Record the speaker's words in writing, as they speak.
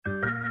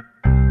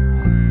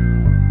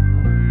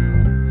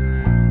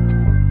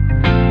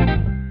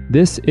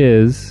This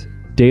is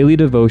Daily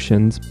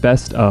Devotions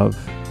Best Of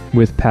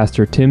with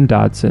Pastor Tim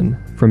Dodson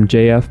from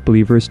JF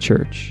Believers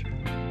Church.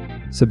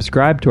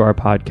 Subscribe to our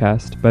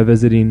podcast by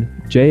visiting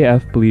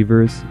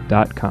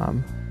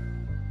jfbelievers.com.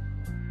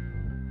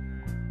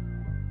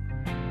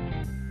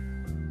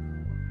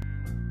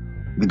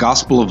 The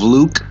Gospel of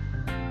Luke,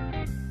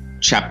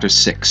 chapter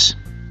 6.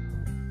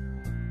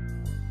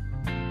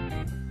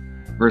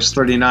 Verse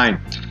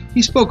 39.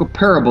 He spoke a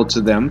parable to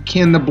them.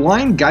 Can the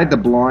blind guide the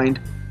blind?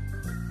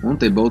 Won't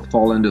they both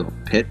fall into a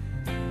pit?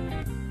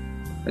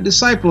 A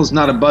disciple is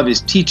not above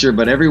his teacher,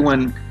 but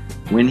everyone,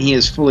 when he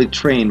is fully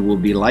trained, will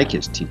be like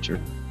his teacher.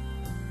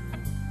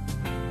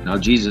 Now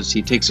Jesus,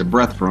 he takes a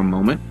breath for a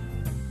moment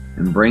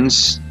and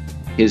brings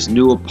his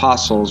new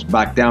apostles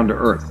back down to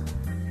earth.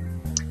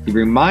 He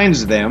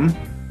reminds them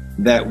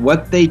that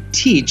what they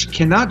teach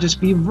cannot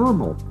just be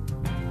verbal.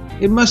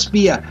 It must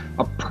be a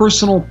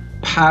personal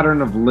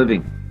pattern of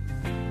living.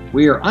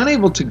 We are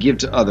unable to give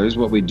to others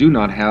what we do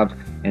not have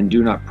and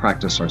do not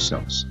practice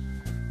ourselves.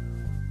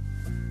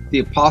 The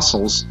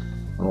apostles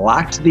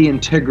lacked the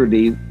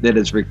integrity that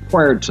is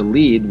required to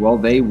lead. Well,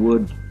 they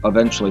would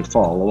eventually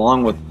fall,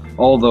 along with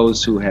all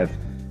those who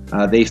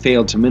they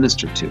failed to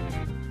minister to.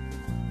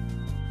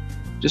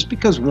 Just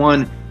because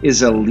one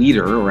is a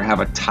leader or have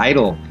a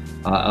title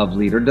of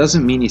leader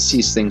doesn't mean he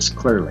sees things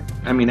clearly.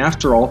 I mean,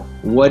 after all,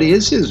 what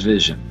is his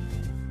vision?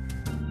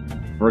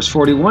 Verse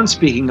 41,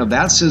 speaking of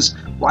that, says,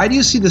 "Why do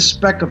you see the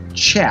speck of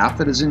chaff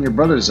that is in your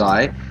brother's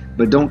eye,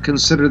 but don't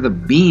consider the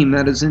beam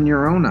that is in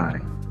your own eye?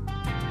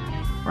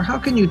 Or how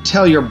can you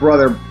tell your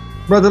brother,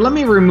 let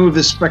me remove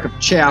this speck of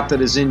chaff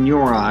that is in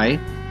your eye,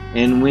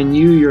 and when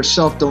you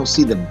yourself don't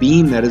see the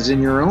beam that is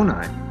in your own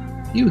eye?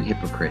 You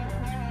hypocrite.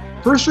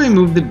 First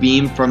remove the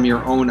beam from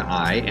your own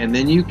eye, and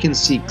then you can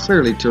see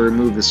clearly to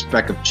remove the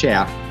speck of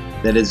chaff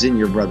that is in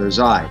your brother's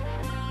eye."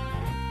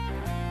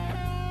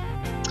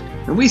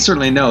 And we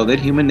certainly know that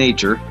human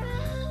nature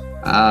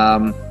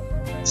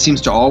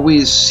seems to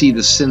always see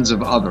the sins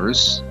of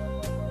others,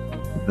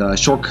 the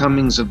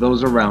shortcomings of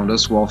those around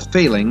us, while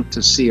failing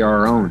to see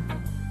our own.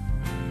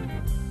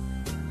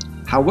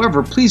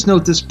 However, please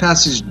note this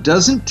passage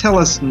doesn't tell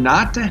us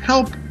not to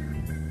help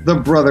the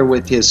brother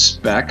with his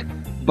speck,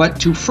 but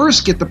to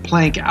first get the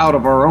plank out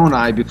of our own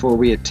eye before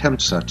we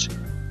attempt such.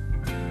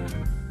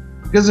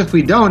 Because if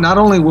we don't, not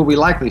only will we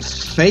likely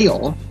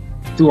fail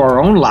through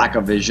our own lack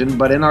of vision,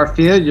 but in our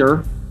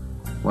failure,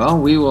 well,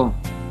 we will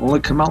only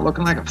come out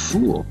looking like a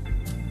fool.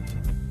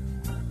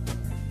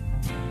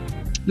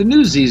 The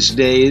news these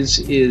days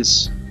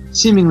is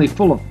seemingly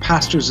full of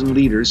pastors and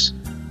leaders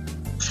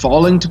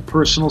falling to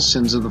personal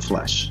sins of the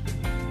flesh.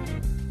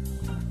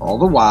 All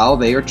the while,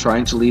 they are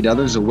trying to lead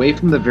others away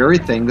from the very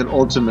thing that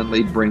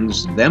ultimately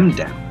brings them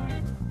down.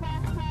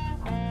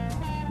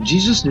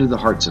 Jesus knew the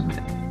hearts of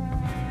men.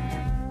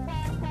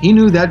 He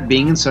knew that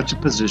being in such a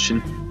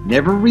position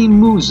never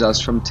removes us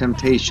from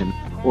temptation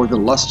or the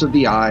lust of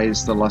the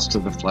eyes, the lust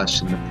of the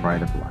flesh, and the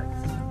pride of life.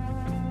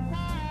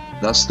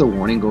 Thus the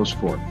warning goes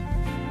forth.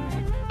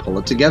 Pull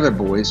it together,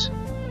 boys,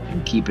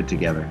 and keep it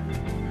together,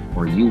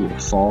 or you will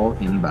fall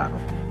in battle.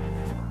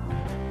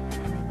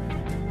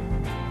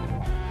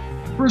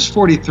 Verse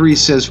 43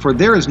 says, "For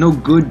there is no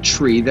good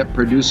tree that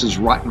produces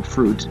rotten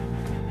fruit,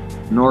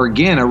 nor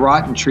again a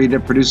rotten tree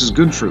that produces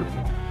good fruit.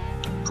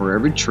 For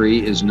every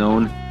tree is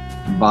known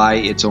by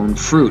its own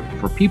fruit.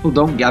 For people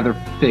don't gather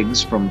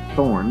figs from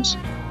thorns,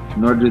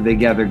 nor do they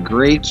gather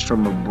grapes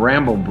from a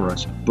bramble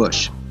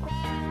bush.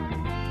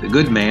 The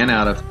good man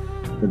out of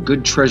the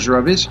good treasure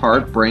of his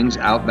heart brings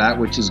out that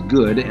which is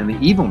good, and the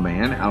evil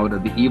man out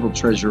of the evil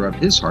treasure of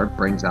his heart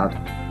brings out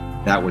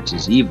that which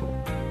is evil.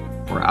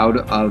 For out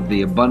of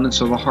the abundance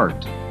of the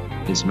heart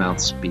his mouth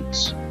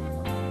speaks."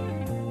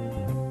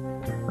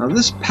 Now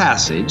this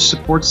passage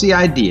supports the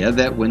idea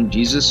that when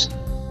Jesus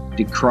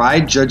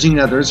decried judging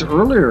others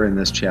earlier in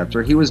this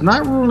chapter, he was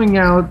not ruling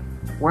out,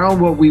 well,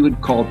 what we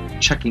would call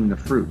checking the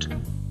fruit.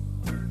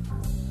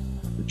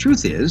 The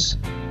truth is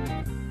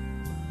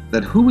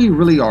that who we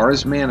really are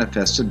is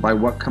manifested by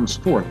what comes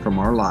forth from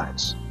our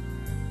lives.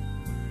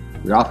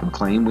 We often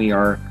claim we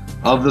are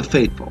of the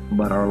faithful,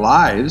 but our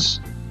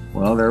lives,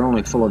 well, they're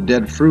only full of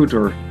dead fruit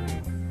or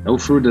no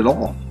fruit at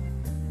all.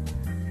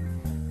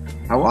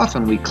 How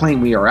often we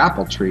claim we are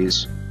apple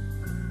trees,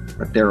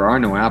 but there are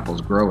no apples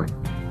growing.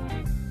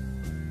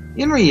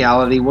 In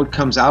reality, what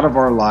comes out of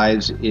our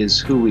lives is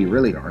who we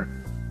really are.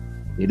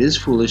 It is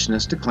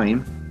foolishness to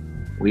claim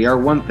we are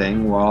one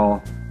thing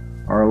while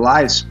our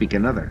lives speak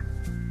another.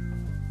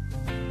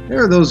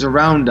 There are those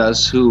around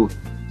us who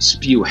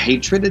spew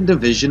hatred and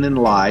division and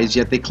lies,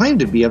 yet they claim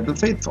to be of the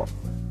faithful.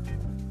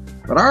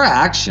 But our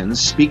actions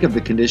speak of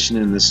the condition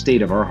and the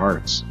state of our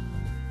hearts.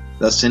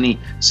 Thus, any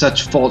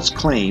such false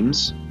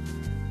claims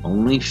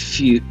only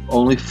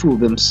fool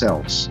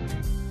themselves.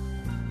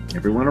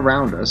 Everyone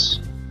around us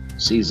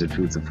sees the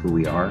truth of who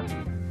we are.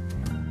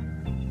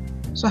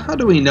 So how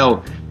do we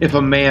know if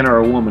a man or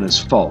a woman is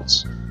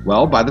false?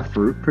 Well, by the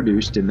fruit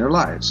produced in their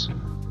lives.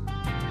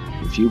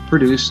 If you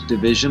produce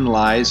division,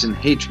 lies, and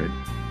hatred,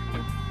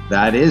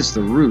 that is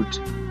the root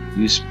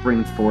you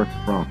spring forth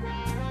from.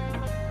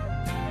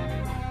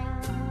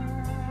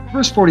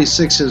 Verse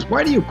 46 says,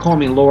 "Why do you call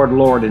me Lord,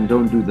 Lord, and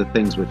don't do the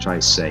things which I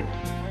say?"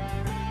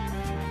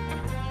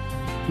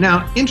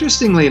 Now,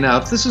 interestingly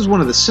enough, this is one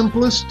of the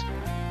simplest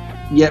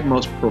yet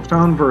most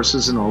profound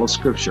verses in all of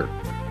Scripture.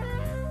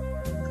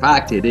 In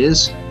fact, it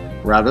is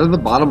rather the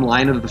bottom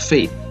line of the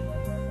faith.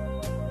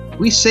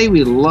 We say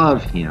we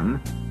love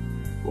Him.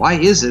 Why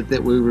is it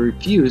that we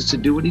refuse to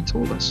do what He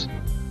told us?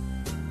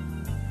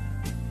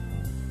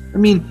 I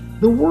mean,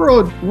 the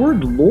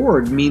word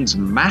Lord means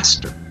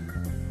master.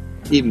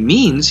 It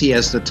means He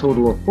has the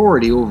total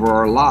authority over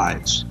our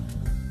lives.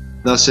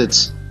 Thus,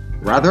 it's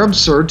rather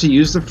absurd to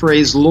use the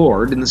phrase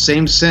Lord in the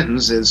same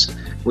sentence as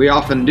we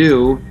often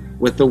do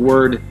with the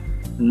word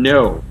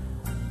no.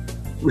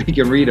 We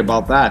can read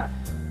about that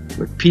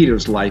with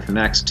Peter's life in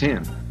Acts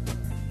 10.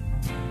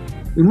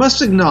 We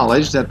must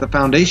acknowledge that the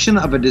foundation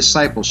of a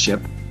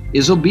discipleship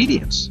is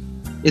obedience.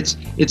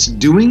 It's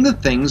doing the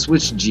things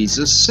which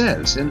Jesus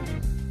says, and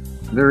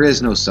there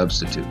is no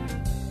substitute.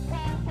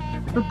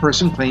 If a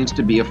person claims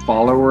to be a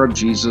follower of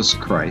Jesus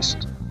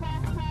Christ,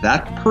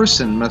 that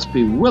person must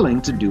be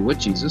willing to do what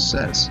Jesus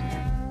says.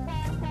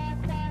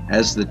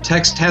 As the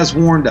text has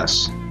warned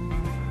us,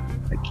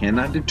 I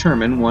cannot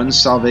determine one's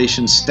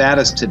salvation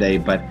status today,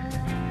 but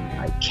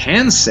I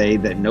can say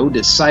that no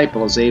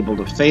disciple is able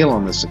to fail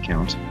on this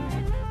account.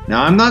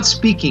 Now, I'm not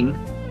speaking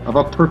of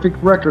a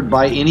perfect record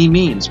by any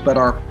means, but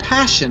our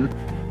passion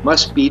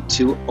must be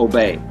to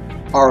obey.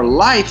 Our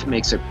life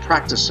makes a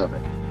practice of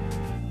it.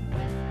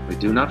 We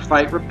do not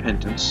fight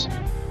repentance,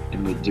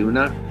 and we do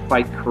not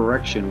fight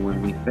correction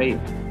when we fail.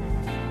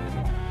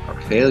 Our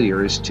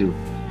failure is to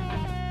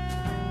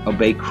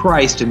obey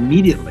Christ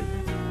immediately.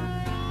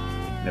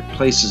 It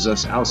places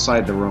us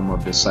outside the realm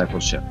of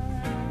discipleship.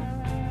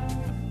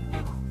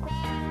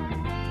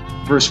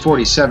 Verse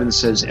 47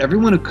 says,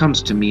 "Everyone who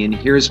comes to me and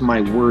hears my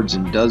words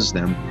and does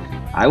them,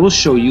 I will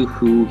show you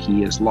who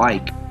he is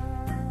like.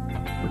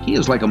 For he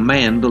is like a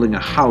man building a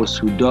house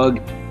who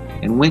dug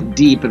and went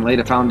deep and laid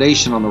a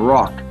foundation on the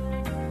rock.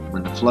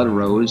 When the flood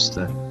arose,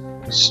 the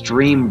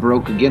stream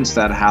broke against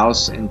that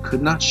house and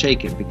could not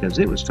shake it because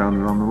it was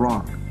founded on the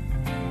rock.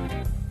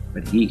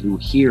 But he who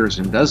hears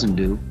and doesn't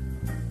do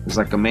is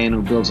like a man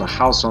who builds a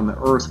house on the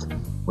earth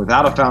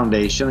without a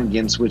foundation,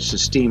 against which the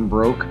stream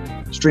broke,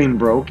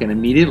 and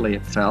immediately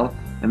it fell,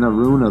 and the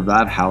ruin of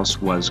that house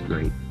was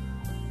great."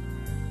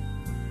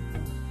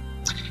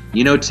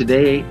 You know,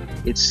 today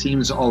it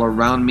seems all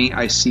around me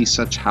I see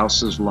such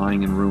houses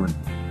lying in ruin.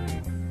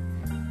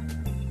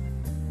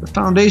 The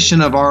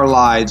foundation of our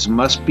lives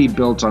must be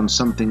built on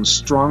something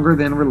stronger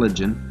than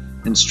religion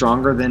and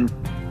stronger than,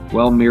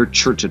 well, mere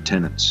church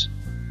attendance.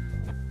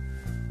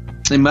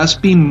 It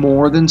must be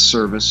more than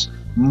service,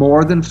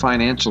 more than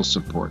financial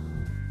support.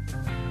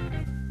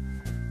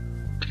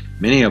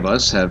 Many of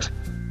us have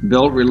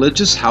built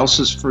religious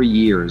houses for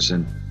years,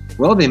 and,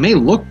 well, they may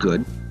look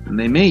good, and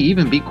they may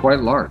even be quite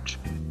large.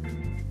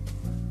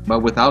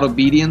 But without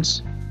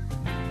obedience,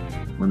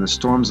 when the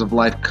storms of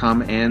life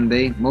come, and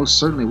they most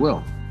certainly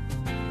will,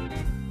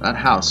 that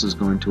house is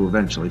going to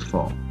eventually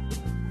fall.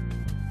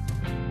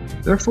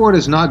 Therefore, it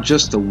is not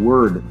just the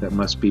Word that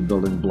must be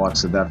building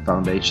blocks of that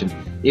foundation.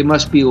 It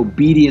must be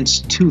obedience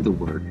to the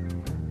Word.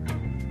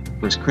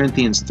 1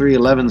 Corinthians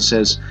 3:11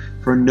 says,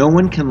 "For no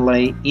one can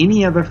lay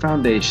any other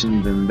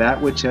foundation than that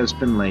which has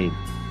been laid,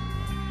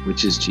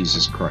 which is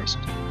Jesus Christ."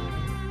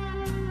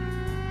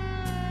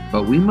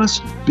 But we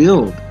must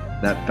build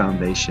that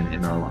foundation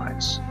in our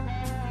lives.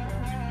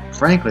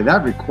 Frankly,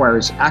 that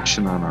requires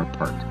action on our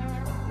part.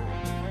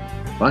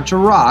 A bunch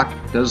of rock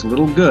does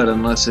little good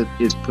unless it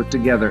is put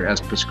together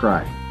as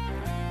prescribed.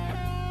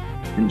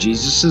 And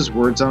Jesus'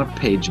 words on a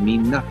page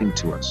mean nothing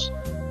to us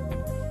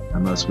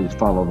unless we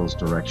follow those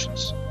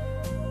directions.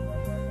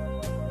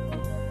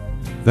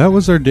 That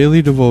was our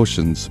daily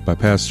devotions by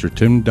Pastor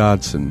Tim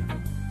Dodson.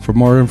 For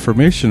more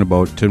information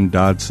about Tim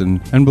Dodson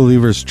and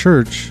Believers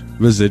Church,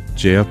 visit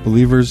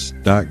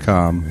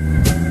jfbelievers.com.